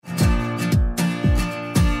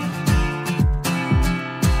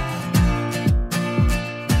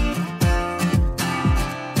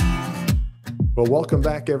Well, welcome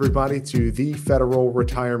back, everybody, to the Federal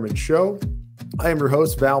Retirement Show. I am your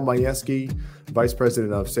host, Val Majewski, Vice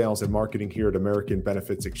President of Sales and Marketing here at American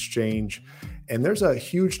Benefits Exchange. And there's a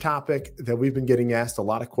huge topic that we've been getting asked a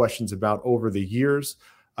lot of questions about over the years.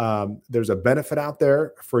 There's a benefit out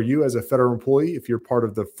there for you as a federal employee if you're part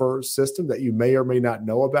of the FERS system that you may or may not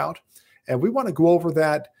know about. And we want to go over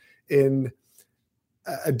that in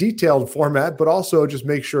a detailed format, but also just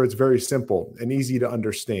make sure it's very simple and easy to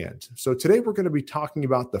understand. So today we're going to be talking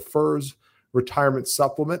about the FERS Retirement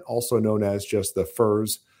Supplement, also known as just the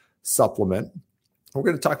FERS Supplement. We're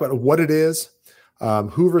going to talk about what it is,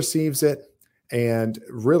 who receives it, and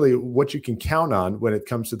really what you can count on when it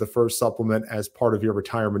comes to the FERS Supplement as part of your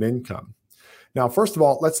retirement income. Now, first of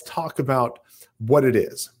all, let's talk about what it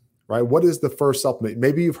is, right? What is the FERS Supplement?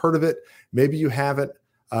 Maybe you've heard of it, maybe you haven't.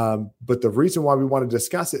 But the reason why we want to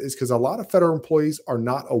discuss it is because a lot of federal employees are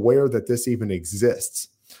not aware that this even exists.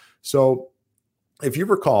 So if you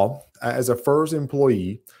recall, as a FERS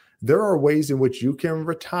employee, there are ways in which you can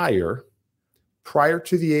retire prior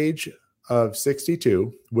to the age of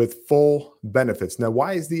 62 with full benefits. Now,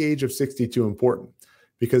 why is the age of 62 important?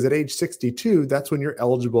 Because at age 62, that's when you're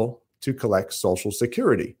eligible to collect Social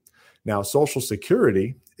Security. Now, Social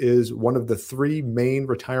Security is one of the three main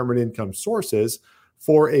retirement income sources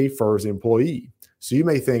for a FERS employee. So you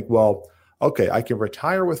may think, well, okay, I can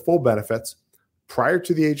retire with full benefits prior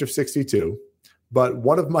to the age of 62, but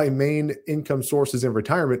one of my main income sources in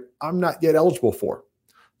retirement, I'm not yet eligible for.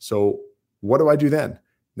 So what do I do then?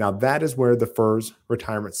 Now that is where the FERS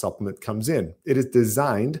Retirement Supplement comes in. It is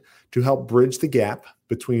designed to help bridge the gap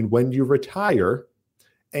between when you retire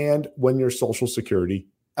and when you're Social Security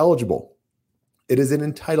eligible. It is an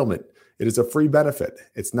entitlement. It is a free benefit.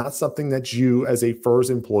 It's not something that you as a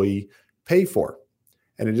FERS employee pay for.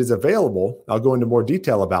 And it is available, I'll go into more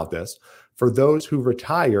detail about this, for those who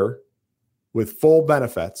retire with full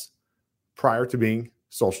benefits prior to being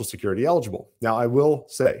Social Security eligible. Now, I will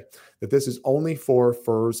say that this is only for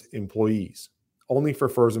FERS employees, only for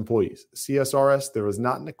FERS employees. CSRS, there is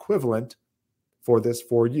not an equivalent for this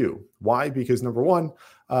for you. Why? Because number one,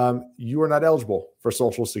 you are not eligible for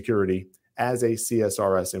Social Security as a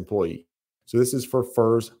CSRS employee. So this is for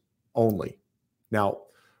FERS only. Now,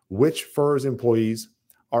 which FERS employees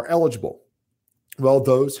are eligible? Well,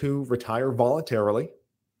 those who retire voluntarily,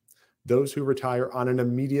 those who retire on an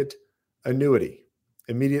immediate annuity.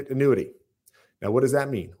 Now, what does that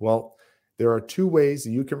mean? Well, there are two ways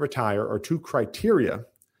that you can retire, or two criteria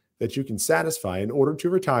that you can satisfy in order to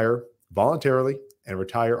retire voluntarily and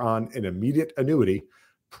retire on an immediate annuity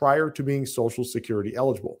prior to being Social Security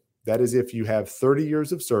eligible. That is if you have 30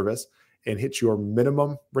 years of service and hit your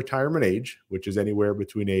minimum retirement age, which is anywhere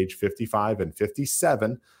between age 55 and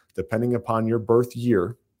 57, depending upon your birth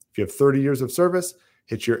year. If you have 30 years of service,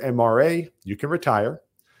 hit your MRA, you can retire.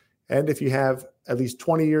 And if you have at least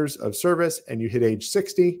 20 years of service and you hit age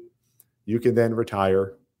 60, you can then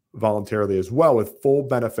retire voluntarily as well with full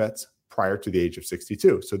benefits prior to the age of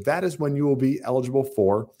 62. So that is when you will be eligible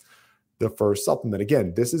for the FERS Supplement.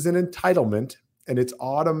 Again, this is an entitlement and it's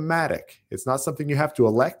automatic. It's not something you have to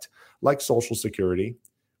elect like Social Security.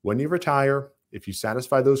 When you retire, if you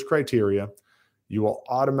satisfy those criteria, you will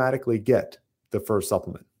automatically get the FERS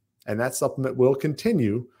Supplement. And that supplement will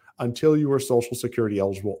continue until you are Social Security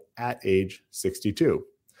eligible at age 62.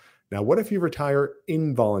 Now, what if you retire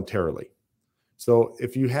involuntarily? So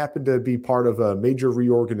if you happen to be part of a major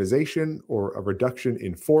reorganization or a reduction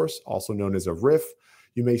in force, also known as a RIF,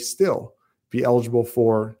 you may still be eligible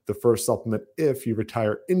for the FERS Supplement if you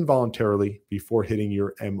retire involuntarily before hitting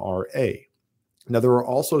your MRA. Now, there are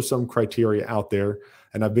also some criteria out there,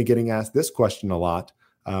 and I've been getting asked this question a lot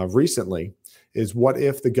recently, is what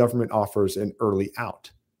if the government offers an early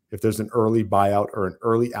out? If there's an early buyout or an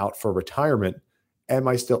early out for retirement, am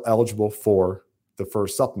I still eligible for the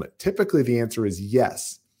FERS Supplement? Typically, the answer is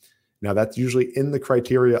yes. Now, that's usually in the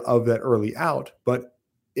criteria of that early out, but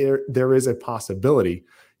there is a possibility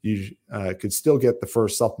you could still get the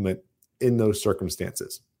FERS Supplement in those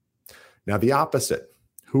circumstances. Now, the opposite,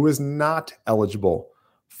 who is not eligible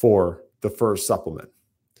for the FERS Supplement?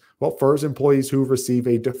 Well, FERS employees who receive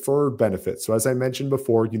a deferred benefit. So as I mentioned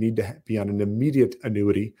before, you need to be on an immediate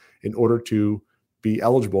annuity in order to be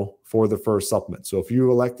eligible for the FERS Supplement. So if you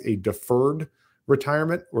elect a deferred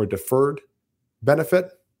retirement or a deferred benefit,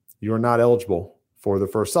 you are not eligible for the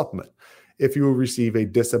FERS Supplement. If you receive a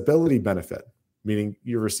disability benefit, meaning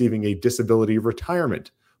you're receiving a disability retirement,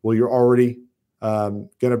 well, you're already going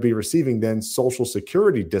to be receiving then Social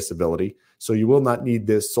Security disability. So you will not need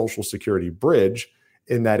this Social Security bridge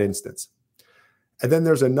in that instance. And then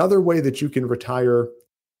there's another way that you can retire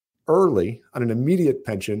early on an immediate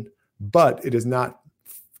pension, but it is not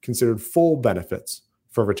considered full benefits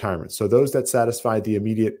for retirement. So those that satisfy the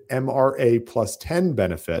immediate MRA plus 10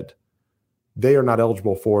 benefit, they are not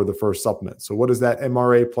eligible for the FERS supplement. So what is that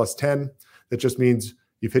MRA plus 10? That just means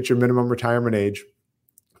you've hit your minimum retirement age,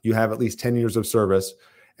 you have at least 10 years of service,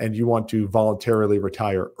 and you want to voluntarily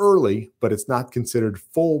retire early, but it's not considered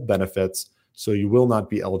full benefits, so you will not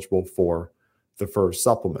be eligible for the FERS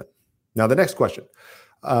supplement. Now, the next question,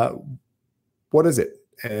 what is it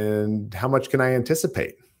and how much can I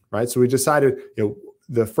anticipate, right? So we decided,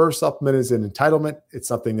 the FERS supplement is an entitlement. It's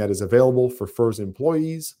something that is available for FERS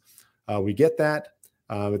employees. We get that.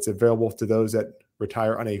 It's available to those that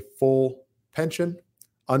retire on a full pension,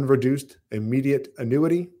 unreduced immediate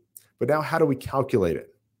annuity. But now how do we calculate it?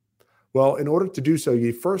 Well, in order to do so,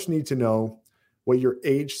 you first need to know what your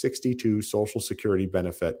age 62 Social Security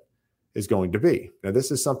benefit is going to be. Now,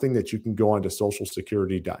 this is something that you can go onto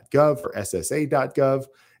socialsecurity.gov or ssa.gov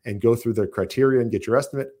and go through the criteria and get your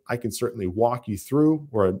estimate. I can certainly walk you through,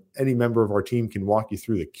 or any member of our team can walk you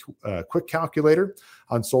through the quick calculator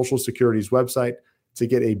on Social Security's website to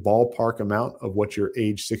get a ballpark amount of what your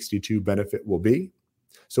age 62 benefit will be.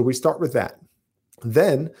 So we start with that.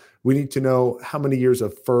 Then we need to know how many years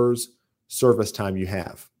of FERS service time you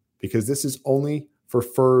have, because this is only for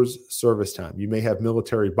FERS service time. You may have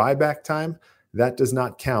military buyback time. That does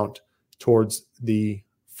not count towards the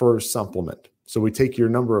FERS supplement. So we take your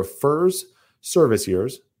number of FERS service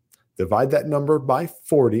years, divide that number by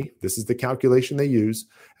 40. This is the calculation they use,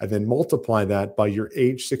 and then multiply that by your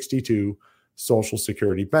age 62 Social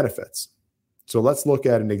Security benefits. So let's look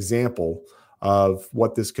at an example of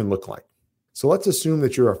what this can look like. So let's assume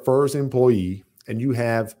that you're a FERS employee and you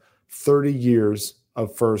have 30 years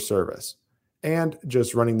of FERS service. And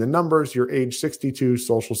just running the numbers, your age 62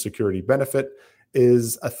 Social Security benefit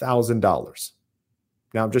is $1,000.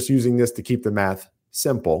 Now, I'm just using this to keep the math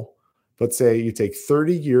simple. But say you take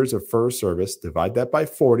 30 years of FERS service, divide that by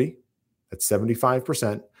 40, that's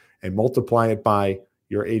 75%, and multiply it by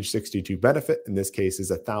your age 62 benefit, in this case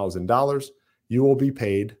is $1,000, you will be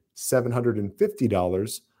paid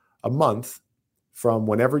 $750 a month from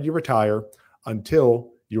whenever you retire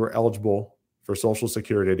until you are eligible for Social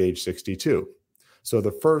Security at age 62. So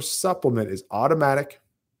the FERS supplement is automatic.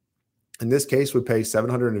 In this case, would pay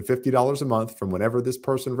 $750 a month from whenever this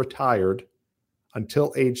person retired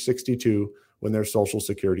until age 62 when they're Social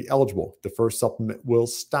Security eligible. The FERS supplement will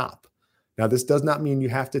stop. Now, this does not mean you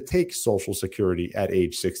have to take Social Security at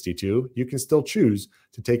age 62. You can still choose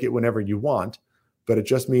to take it whenever you want, but it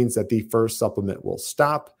just means that the FERS supplement will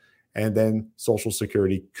stop and then Social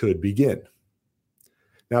Security could begin.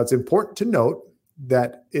 Now, it's important to note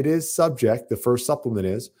that it is subject, the FERS supplement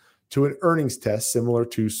is, to an earnings test similar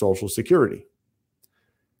to Social Security.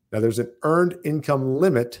 Now, there's an earned income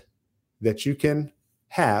limit that you can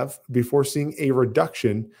have before seeing a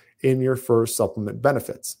reduction in your FERS supplement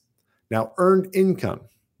benefits. Now, earned income,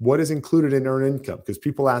 what is included in earned income? Because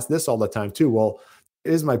people ask this all the time too. Well,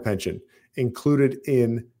 is my pension included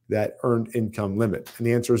in that earned income limit? And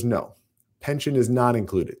the answer is no. Pension is not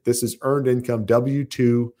included. This is earned income.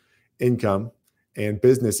 W-2 income and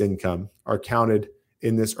business income are counted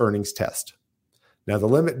in this earnings test. Now, the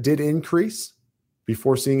limit did increase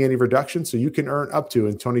before seeing any reduction. So you can earn up to,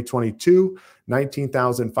 in 2022,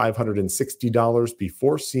 $19,560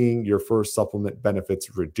 before seeing your FERS supplement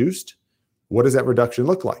benefits reduced. What does that reduction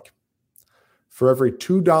look like? For every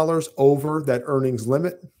 $2 over that earnings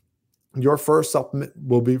limit, your FERS supplement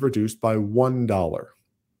will be reduced by $1.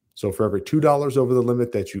 So for every $2 over the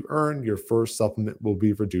limit that you earn, your FERS supplement will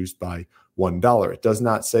be reduced by $1. It does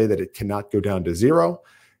not say that it cannot go down to zero.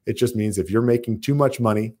 It just means if you're making too much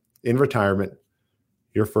money in retirement,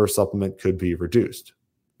 your FERS supplement could be reduced.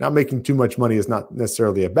 Now, making too much money is not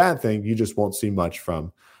necessarily a bad thing. You just won't see much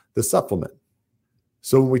from the supplement.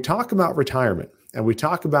 So when we talk about retirement and we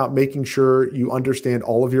talk about making sure you understand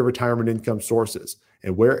all of your retirement income sources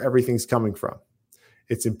and where everything's coming from,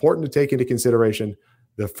 it's important to take into consideration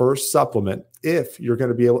the FERS supplement if you're going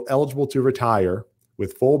to be eligible to retire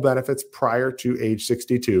with full benefits prior to age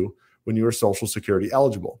 62 when you are Social Security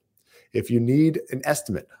eligible. If you need an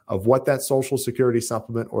estimate of what that Social Security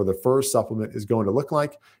supplement or the FERS supplement is going to look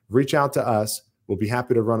like, reach out to us. We'll be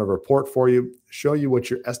happy to run a report for you, show you what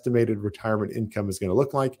your estimated retirement income is going to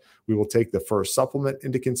look like. We will take the FERS supplement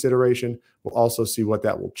into consideration. We'll also see what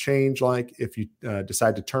that will change like if you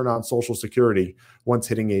decide to turn on Social Security once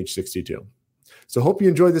hitting age 62. So hope you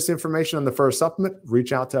enjoyed this information on the FERS supplement.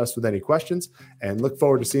 Reach out to us with any questions and look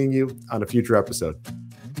forward to seeing you on a future episode.